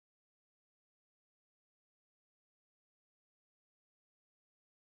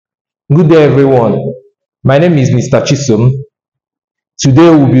Good day, everyone. My name is Mr. Chisom. Today,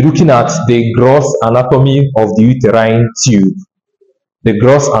 we'll be looking at the gross anatomy of the uterine tube. The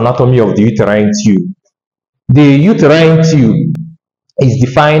gross anatomy of the uterine tube. The uterine tube is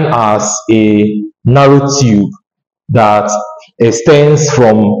defined as a narrow tube that extends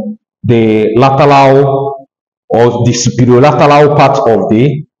from the lateral or the superior-lateral part of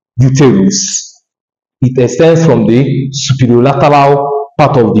the uterus. It extends from the superior-lateral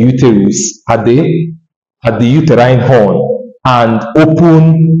part of the uterus at the uterine horn and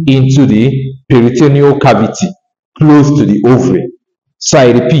open into the peritoneal cavity close to the ovary. So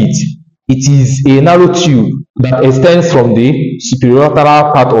I repeat, it is a narrow tube that extends from the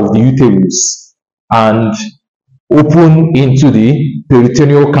superior-lateral part of the uterus and open into the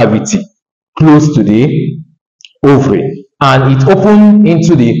peritoneal cavity close to the ovary, and it opens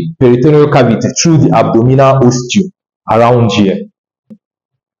into the peritoneal cavity through the abdominal ostium around here.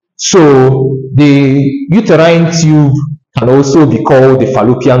 So the uterine tube can also be called the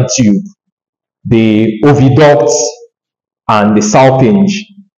fallopian tube, the oviduct, and the salpinge.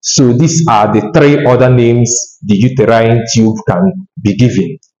 So these are the three other names the uterine tube can be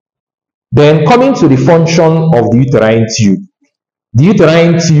given. Then coming to the function of the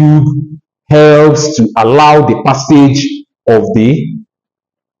uterine tube helps to allow the passage of the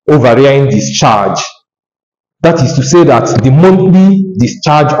ovarian discharge. That is to say that the monthly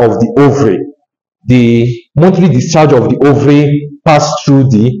discharge of the ovary passes through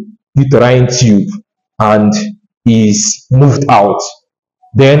the uterine tube and is moved out.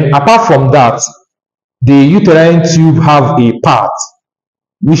 Then apart from that, the uterine tube have a part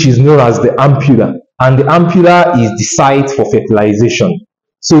which is known as the ampulla, and the ampulla is the site for fertilization.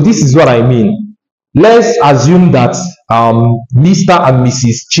 So this is what I mean. Let's assume that Mr. and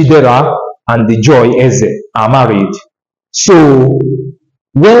Mrs. Chidera and the Joy Eze are married. So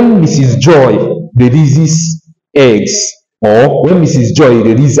when Mrs. Joy releases eggs, or when Mrs. Joy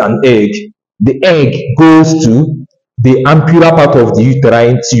releases an egg, the egg goes to the ampulla part of the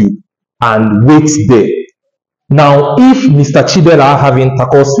uterine tube and waits there. Now, if Mr. Chidera have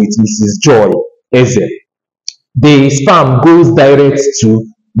intercourse with Mrs. Joy Eze, the sperm goes direct to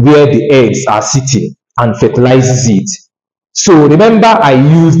where the eggs are sitting and fertilizes it. So remember, I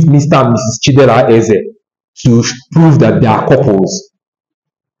used Mr. and Mrs. Chidera Eze to prove that they are couples.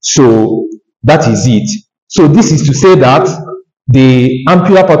 So that is it. So this is to say that the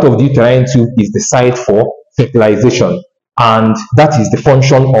ampulla part of the uterine tube is the site for fertilization, and that is the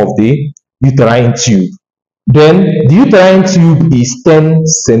function of the uterine tube. Then the uterine tube is 10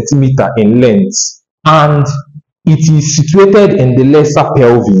 centimeters in length, and it is situated in the lesser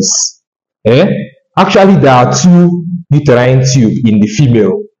pelvis. Actually, there are two uterine tubes in the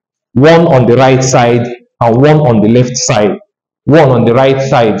female, one on the right side and one on the left side. One on the right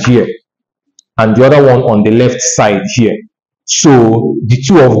side here and the other one on the left side here. So the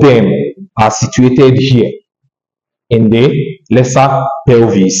two of them are situated here in the lesser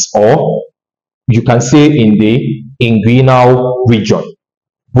pelvis, or you can say in the inguinal region,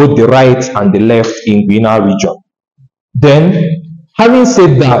 both the right and the left inguinal region. Then, having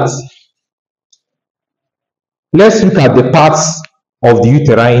said that, let's look at the parts of the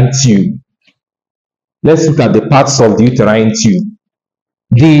uterine tube. Let's look at the parts of the uterine tube.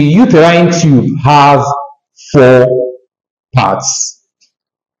 The uterine tube has 4 parts.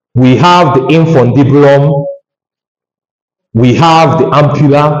 We have the infundibulum, we have the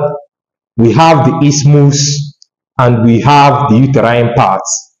ampulla, we have the isthmus, and we have the uterine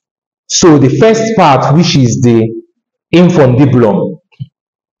parts. So the first part, which is the infundibulum,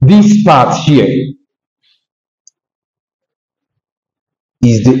 this part here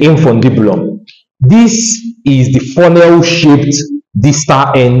is the infundibulum. This is the funnel-shaped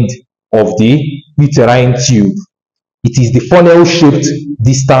distal end of the uterine tube. It is the funnel-shaped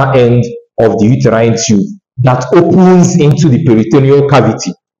distal end of the uterine tube that opens into the peritoneal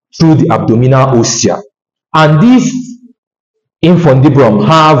cavity through the abdominal ostia. And this infundibulum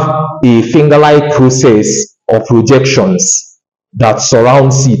have a finger-like process or projections that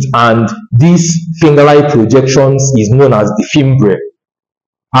surrounds it, and this finger-like projections is known as the fimbriae.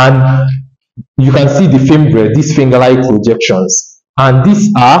 And you can see the fimbriae, these finger-like projections, and this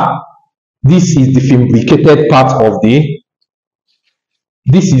is the fimbricated part of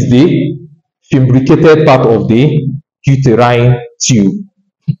the uterine tube.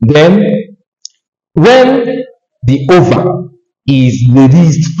 Then when the ova is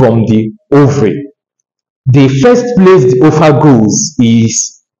released from the ovary, the first place the ova goes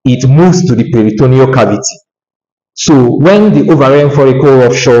is it moves to the peritoneal cavity. So when the ovarian follicle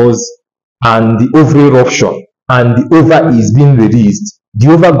ruptures and the ovary rupture and the ova is being released, the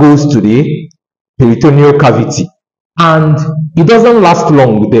ova goes to the peritoneal cavity, and it doesn't last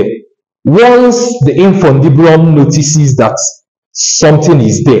long there. Once the infundibulum notices that something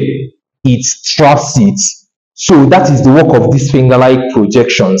is there, it traps it. So that is the work of these finger-like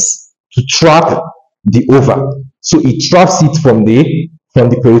projections, to trap the ova. So it traps it from the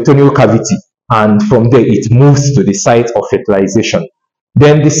peritoneal cavity, and from there it moves to the site of fertilization.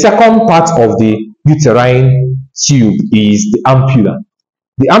 Then the second part of the uterine tube is the ampulla.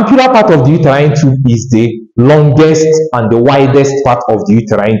 The ampulla part of the uterine tube is the longest and the widest part of the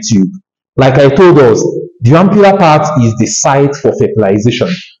uterine tube. Like I told us, the ampulla part is the site for fertilization.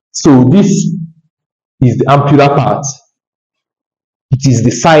 So this is the ampulla part. It is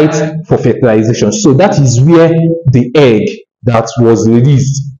the site for fertilization. So that is where the egg that was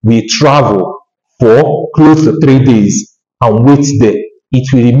released will travel for close to 3 days and wait there. It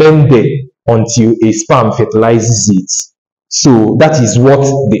will remain there until a sperm fertilizes it. So that is what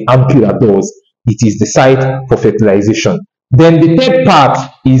the ampulla does. It is the site for fertilization. Then the third part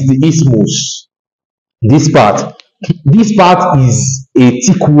is the isthmus. This part is a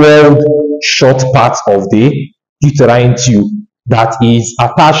thick-walled short part of the uterine tube that is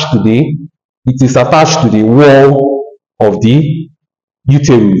attached to the wall of the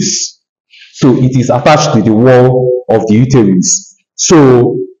uterus. So it is attached to the wall of the uterus.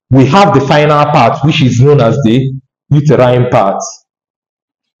 So we have the final part, which is known as the uterine part.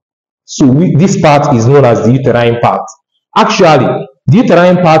 So this part is known as the uterine part. Actually, the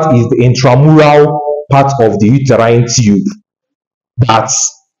uterine part is the intramural part of the uterine tube that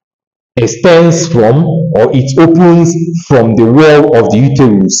extends from, or it opens from the wall of the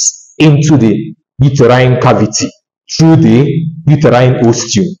uterus into the uterine cavity through the uterine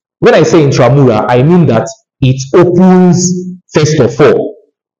ostium. When I say intramural, I mean that it opens, first of all,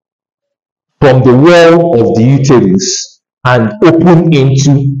 from the wall of the uterus and open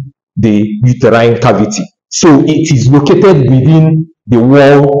into the uterine cavity. So it is located within the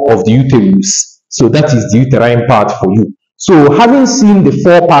wall of the uterus. So that is the uterine part for you. So having seen the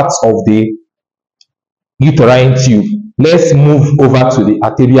four parts of the uterine tube, let's move over to the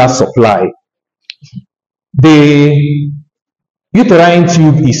arterial supply. The uterine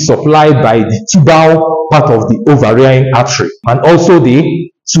tube is supplied by the tubal part of the ovarian artery and also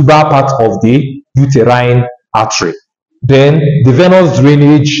the tubal part of the uterine artery. Then the venous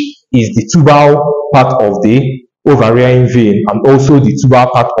drainage is the tubal part of the ovarian vein and also the tubal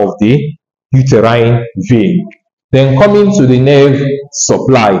part of the uterine vein. Then coming to the nerve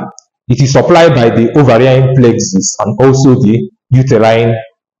supply, it is supplied by the ovarian plexus and also the uterine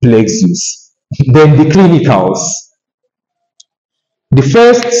plexus. Then the clinicals. The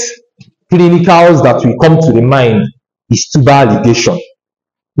first clinicals that will come to the mind is tubal ligation.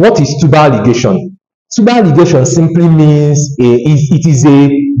 What is tubal ligation? Tubal ligation simply means it is a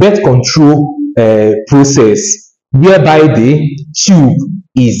birth control process whereby the tube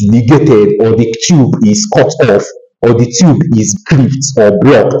is ligated, or the tube is cut off, or the tube is clipped or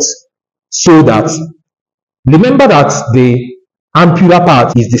blocked, so that, remember that the ampulla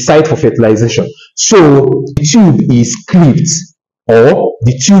part is the site for fertilization. So the tube is clipped, or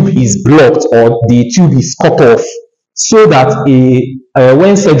the tube is blocked, or the tube is cut off, so that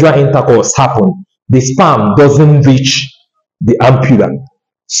when sexual intercourse happens, the sperm doesn't reach the ampulla.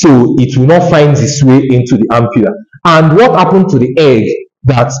 So it will not find its way into the ampulla. And what happened to the egg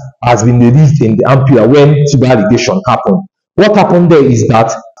that has been released in the ampulla when tubal ligation happened? What happened there is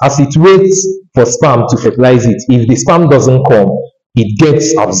that as it waits for sperm to fertilize it, if the sperm doesn't come, it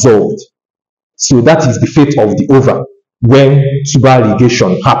gets absorbed. So that is the fate of the ova when tubal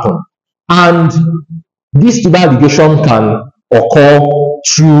ligation happens. And this tubal ligation can occur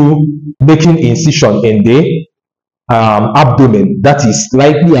through making incision in the abdomen, that is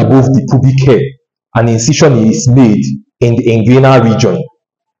slightly above the pubic hair. An incision is made in the inguinal region.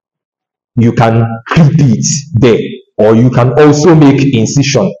 You can clip it there, or you can also make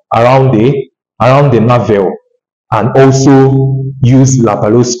incision around the navel, and also use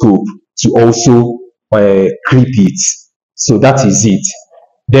laparoscope to also clip it. So that is it.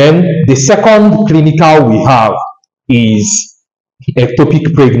 Then the second clinical we have is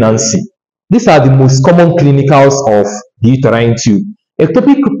ectopic pregnancy. These are the most common clinicals of the uterine tube.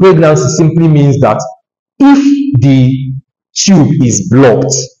 Ectopic pregnancy simply means that if the tube is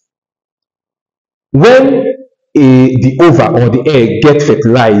blocked, when the ova or the egg get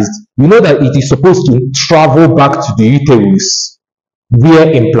fertilized, we know that it is supposed to travel back to the uterus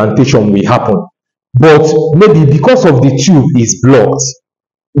where implantation will happen. But maybe because of the tube is blocked,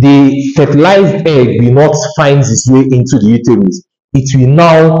 the fertilized egg will not find its way into the uterus. It will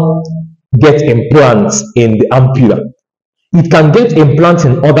now get implants in the ampulla. It can get implant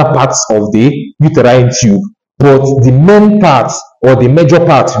in other parts of the uterine tube, but the main part or the major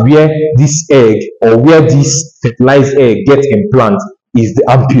part where this egg or where this fertilized egg gets implant is the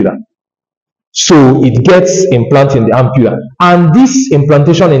ampulla. So it gets implant in the ampulla, and this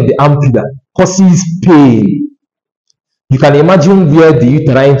implantation in the ampulla causes pain. You can imagine where the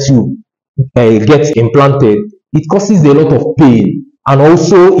uterine tube gets implanted, it causes a lot of pain, and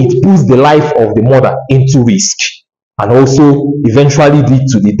also it puts the life of the mother into risk, and also eventually lead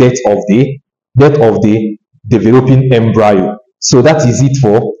to the death of the developing embryo. So that is it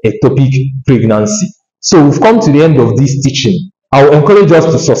for ectopic pregnancy. So we've come to the end of this teaching. I will encourage us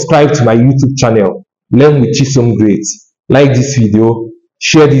to subscribe to my YouTube channel, Learn with Chisom Great. Like this video,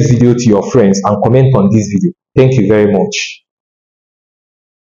 share this video to your friends, and comment on this video. Thank you very much.